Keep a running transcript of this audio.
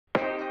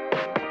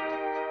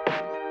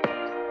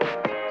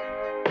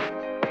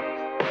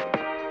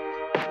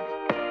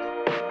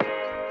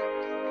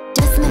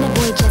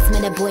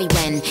asking a boy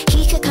when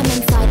he could come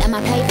inside of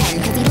my playpen,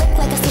 cause he looked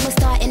like a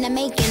superstar in the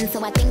making.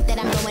 So I think that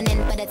I'm going in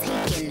for the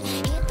taking.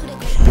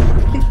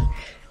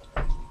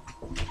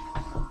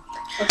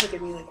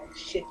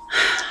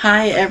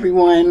 Hi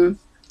everyone.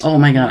 Oh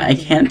my god, I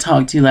can't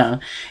talk too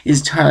loud.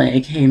 It's Charlie,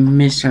 aka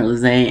Miss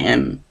Charlize,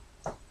 and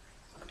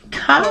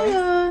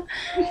Kaya.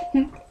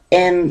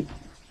 And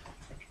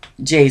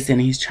Jason,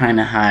 he's trying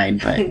to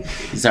hide, but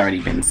he's already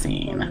been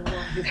seen.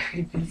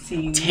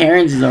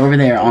 Terrence is over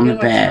there on the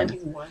bed.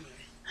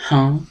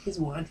 Huh? He's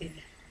wanted.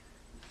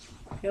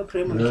 He'll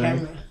put him on the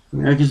camera.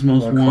 America's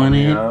Most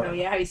Wanted. Oh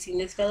yeah, have you seen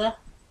this fella?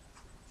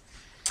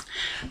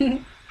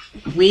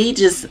 We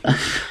just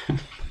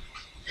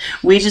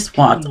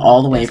walked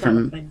all the way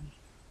from.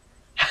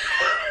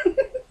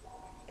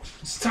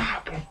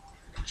 Stop.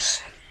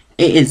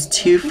 It is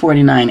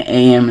 2:49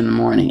 a.m. in the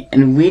morning,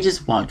 and we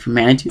just walked from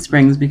Manitou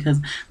Springs because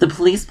the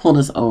police pulled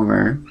us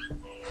over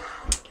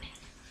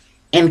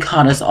and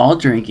caught us all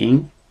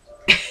drinking.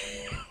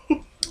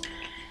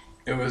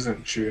 It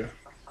wasn't true.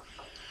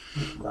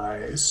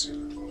 Lies.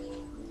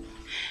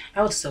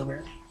 I was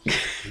sober.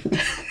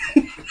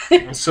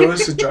 So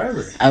was the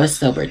driver. I was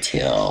sober too.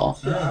 Yeah,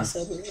 I was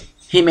sober.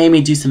 He made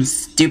me do some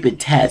stupid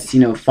tests,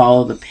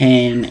 follow the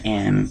pin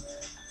and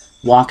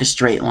walk a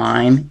straight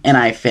line, and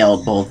I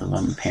failed both of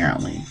them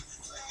apparently.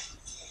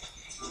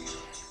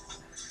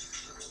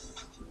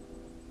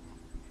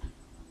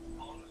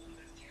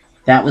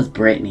 That was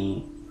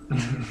Brittany.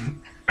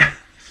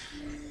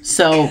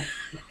 So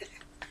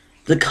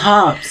the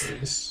cops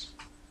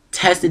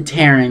tested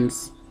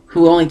Terrence,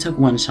 who only took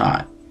one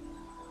shot,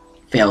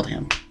 failed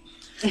him.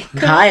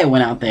 Kaya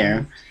went out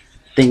there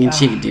thinking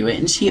she could do it,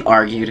 and she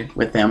argued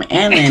with them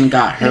and then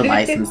got her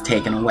license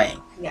taken away.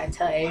 You gotta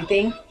tell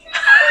everything.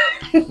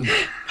 Fucking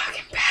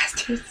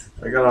bastards.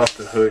 I got off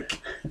the hook.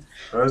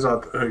 I was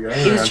off the hook. I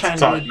didn't have to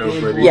talk to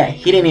nobody. Yeah,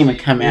 he didn't even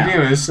come out. He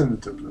didn't listen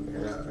to me.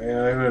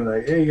 Yeah, I went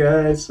like, hey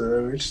guys,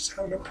 we're just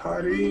having a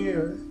party.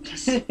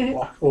 Just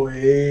walk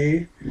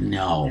away.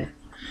 No.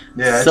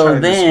 Yeah, I so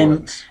tried this then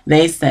once.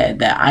 they said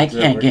that I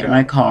can't get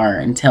my car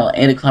until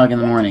 8 o'clock in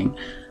the morning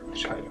I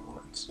tried it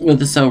once. with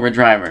a sober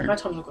driver. I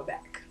told him to go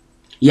back.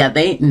 Yeah,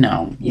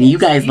 no. Yes, you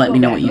guys let me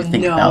know back. what you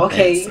think about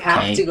this. You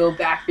have to go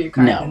back for your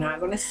car. You're not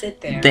going to sit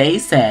there. They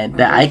said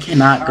that I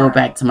cannot go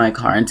back to my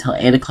car until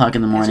 8 o'clock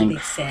in the morning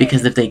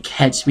because if they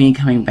catch me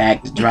coming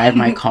back to drive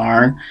my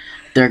car,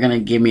 they're going to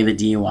give me the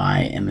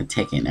DUI and the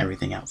ticket and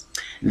everything else.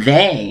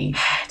 They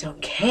I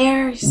don't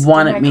care. Just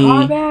wanted me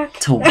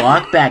to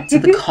walk back to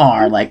the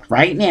car like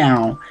right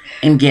now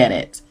and get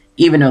it,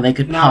 even though they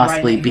could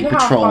possibly be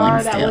patrolling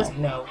still.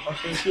 No.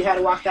 Okay, if you had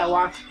to walk that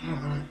walk,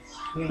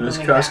 This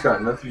cop's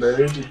got nothing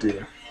better to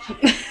do.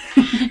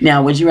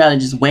 Now, would you rather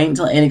just wait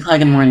until 8 o'clock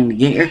in the morning to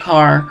get your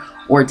car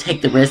or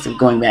take the risk of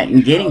going back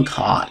and getting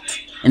caught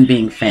and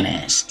being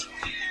finished?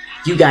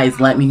 You guys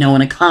let me know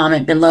in a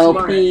comment below,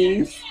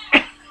 please.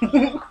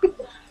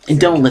 And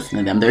don't listen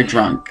to them. They're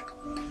drunk.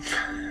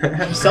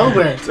 I'm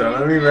sober. So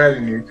let me ride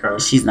in your car.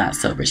 She's not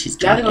sober. She's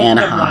drunk and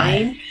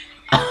high.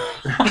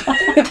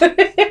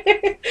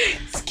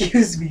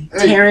 Excuse me.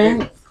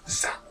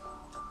 Terrence.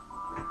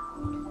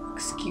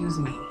 Excuse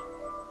me.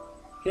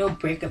 You don't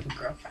break up a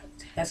girlfriend.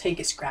 That's how you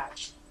get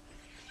scratched.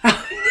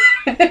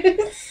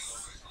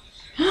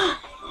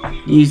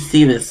 You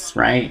see this,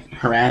 right?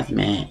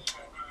 Harassment.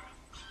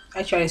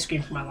 I try to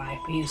scream for my life,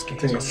 but he just I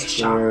gets think really it's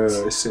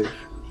shocked. safe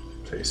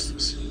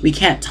places. We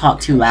can't talk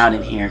too loud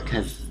in here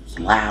because it's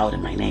loud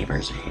and my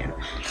neighbors are here.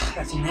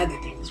 That's another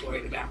thing he's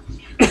worried about.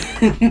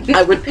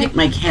 I would pick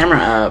my camera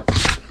up,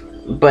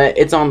 but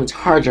it's on the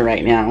charger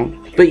right now.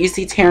 But you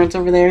see Terrence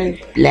over there?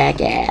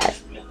 Black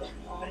ass.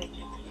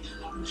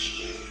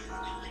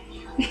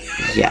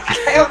 Yeah.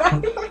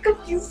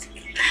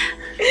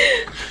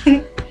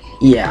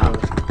 Yeah.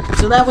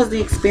 So that was the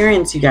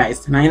experience, you guys,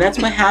 tonight. That's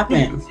what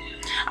happened.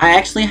 I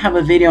actually have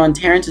a video on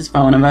Terrence's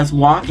phone of us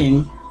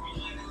walking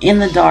in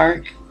the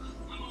dark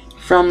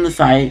from the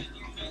site.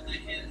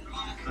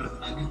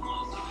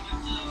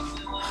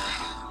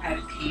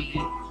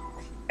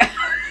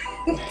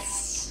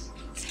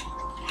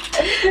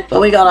 But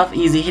we got off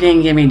easy. He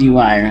didn't give me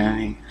DUI or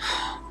anything.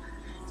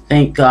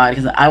 Thank God,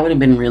 because I would have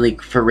been really,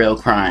 for real,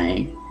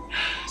 crying.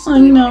 I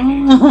know.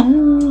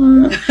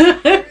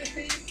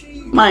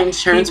 My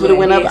insurance would have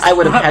went up. I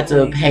would have had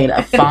to have paid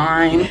a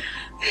fine.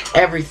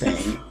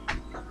 Everything.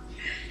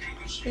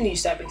 Can you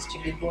stop being a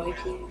stupid boy,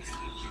 please?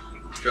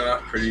 Got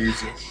off pretty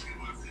easy.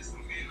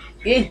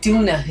 You didn't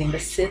do nothing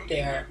but sit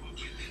there.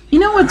 You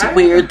know what's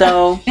weird,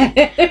 though?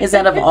 Is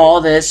that of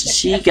all this,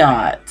 she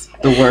got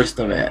the worst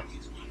of it.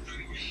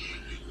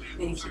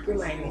 And you keep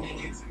reminding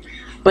me.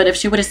 But if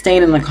she would have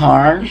stayed in the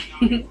car,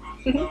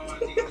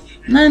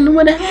 nothing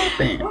would have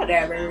happened.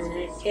 Whatever.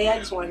 Okay, I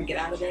just wanted to get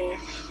out of there.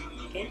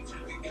 Okay.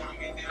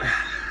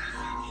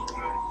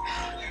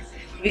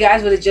 If you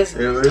guys would have just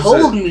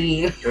told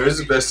me. It was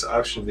the best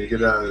option to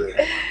get out of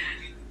there.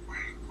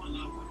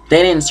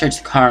 They didn't search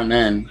the car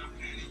then.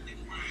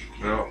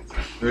 No.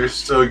 There's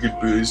still good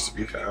booze to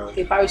be found.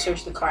 They probably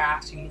searched the car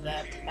after you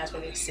left. That's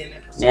where they were sitting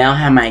there. They don't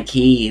have my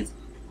keys.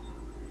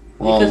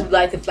 Well, because we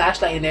like the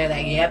flashlight and they're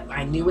like, yep,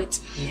 I knew it.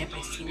 Yep,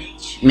 I seen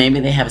it. maybe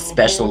they have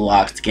special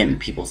locks to get in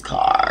people's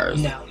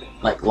cars. No.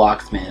 Like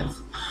locksmiths.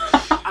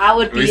 I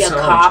would We be a saw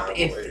cop John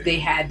if Wayne. they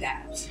had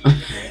that.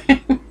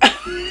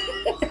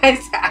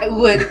 I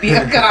would be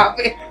a cop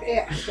if they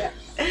had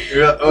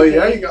that. Oh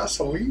yeah, you got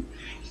some weed.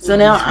 So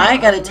now I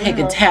gotta take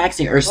a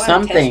taxi or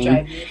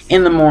something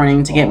in the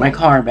morning to get my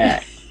car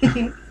back.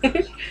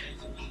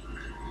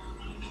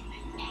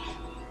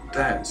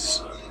 That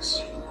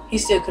sucks. He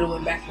still could have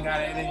went back and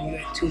got it, and then you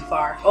went too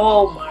far.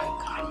 Oh my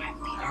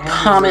god.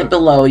 Comment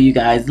below, you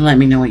guys, and let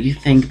me know what you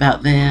think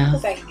about Go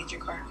this. back and get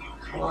your car.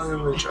 How long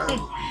have we tried?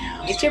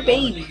 Get your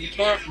baby. You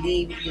can't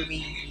leave your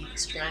baby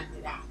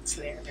stranded out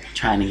there.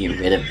 Trying to get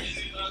rid of it.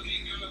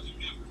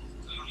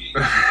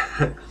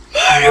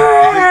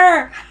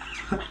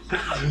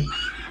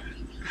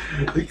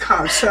 The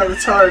cops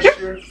sabotaged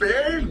your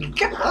van.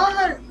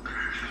 Why?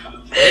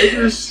 They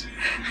just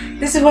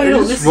This is why you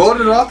don't listen.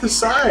 rolled it off the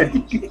side.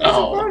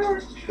 Oh.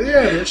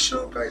 Yeah, they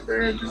show up back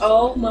there and just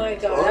Oh my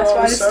god. all That's of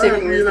why a the sudden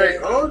sticker be was like,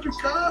 there. oh, the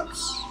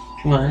cops.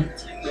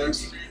 What?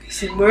 Yes.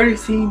 It's a murder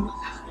scene.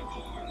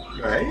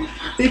 Right?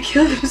 They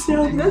killed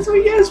themselves. That's why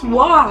you guys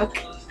walk.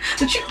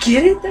 Don't you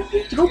get it? That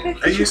means go back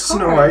to I your used to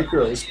car. know white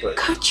girls, but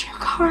Cut your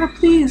car,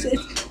 please.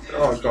 It's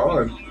oh,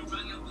 gone.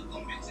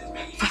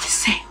 for the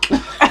sake.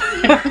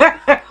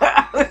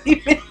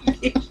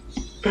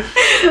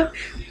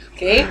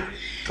 Okay.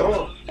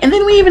 Gone. And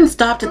then we even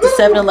stopped at the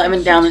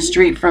 7-Eleven down the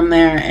street from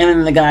there, and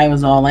then the guy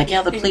was all like,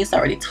 yeah, the police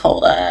already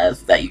told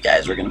us that you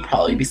guys were going to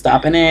probably be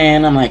stopping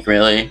in. I'm like,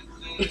 really?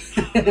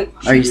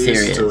 Are you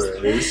serious?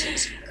 This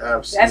is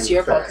absolute That's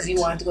your fault because fact.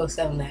 you wanted to go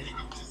 7-Eleven.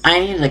 I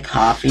needed a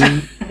coffee,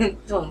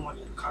 Don't want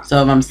a car.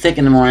 so if I'm sick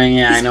in the morning,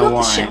 yeah, I know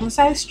The shit on why. the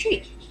side of the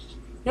street.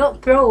 Don't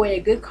throw away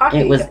a good coffee.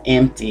 It was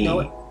empty.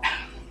 No,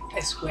 I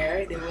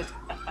swear there was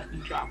a fucking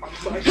drop on the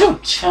floor.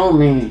 Don't tell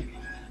me.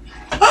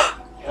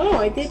 Oh,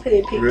 I did put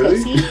in pigtails. Really?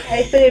 See,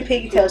 I put in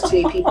pigtails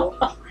today, people.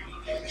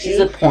 She's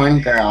a porn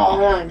Hold girl.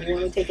 on, you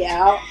want me to take it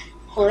out?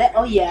 Hold it.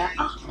 Oh yeah.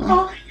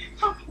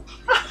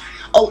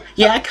 Oh,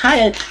 yeah,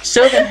 Kaya,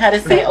 show them how to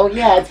say, oh,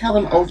 yeah. Tell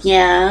them, oh,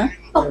 yeah.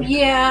 Oh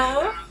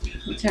yeah.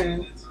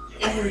 Turn.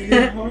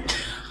 Oh,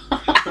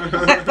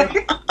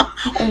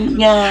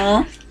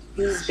 yeah.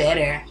 This is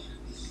better.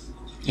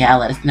 Yeah,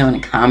 let us know in the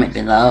comment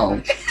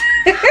below.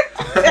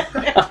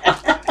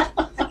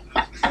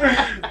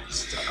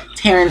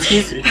 Terrence,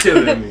 he's You're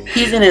killing me.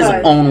 he's in his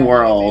own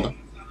world.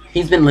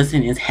 He's been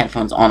listening to his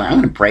headphones all night. I'm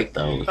gonna break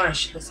those.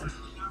 Gosh, listen.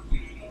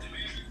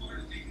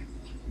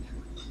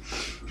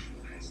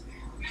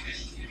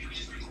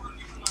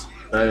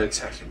 I'd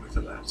attack him with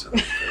a laptop.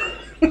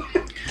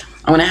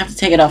 I'm gonna have to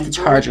take it off the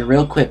charger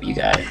real quick, you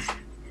guys.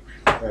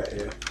 Alright,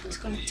 yeah. He's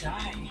gonna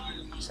die.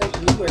 It's like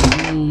you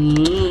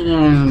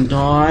were.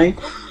 Die.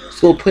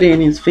 So we'll put it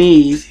in his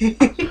face. You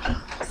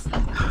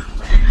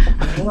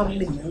want me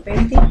to move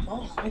anything?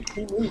 Oh, I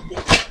can move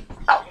this.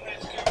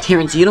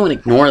 Terrence, you don't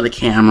ignore the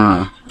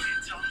camera.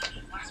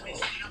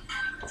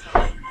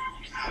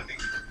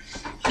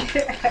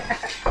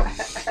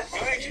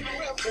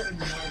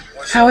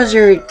 How was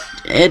your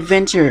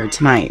adventure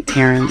tonight,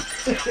 Terrence?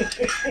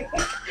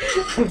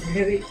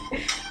 Really?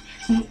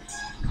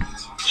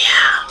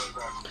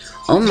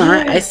 Oh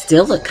my, I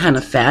still look kind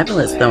of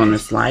fabulous though in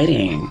this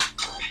lighting.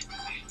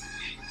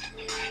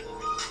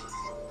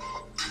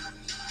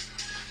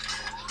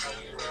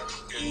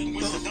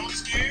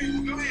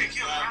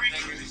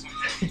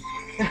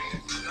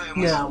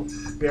 No.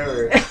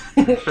 Never.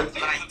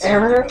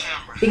 Error?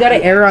 You got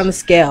an error on the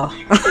scale.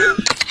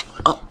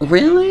 Oh,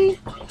 really? You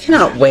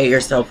cannot weigh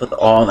yourself with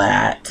all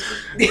that.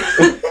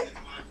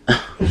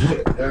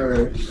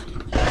 Never.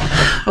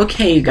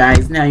 Okay, you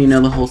guys, now you know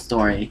the whole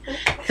story.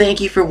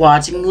 Thank you for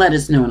watching. Let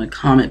us know in a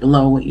comment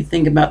below what you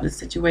think about this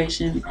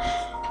situation.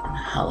 And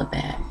holla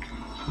back.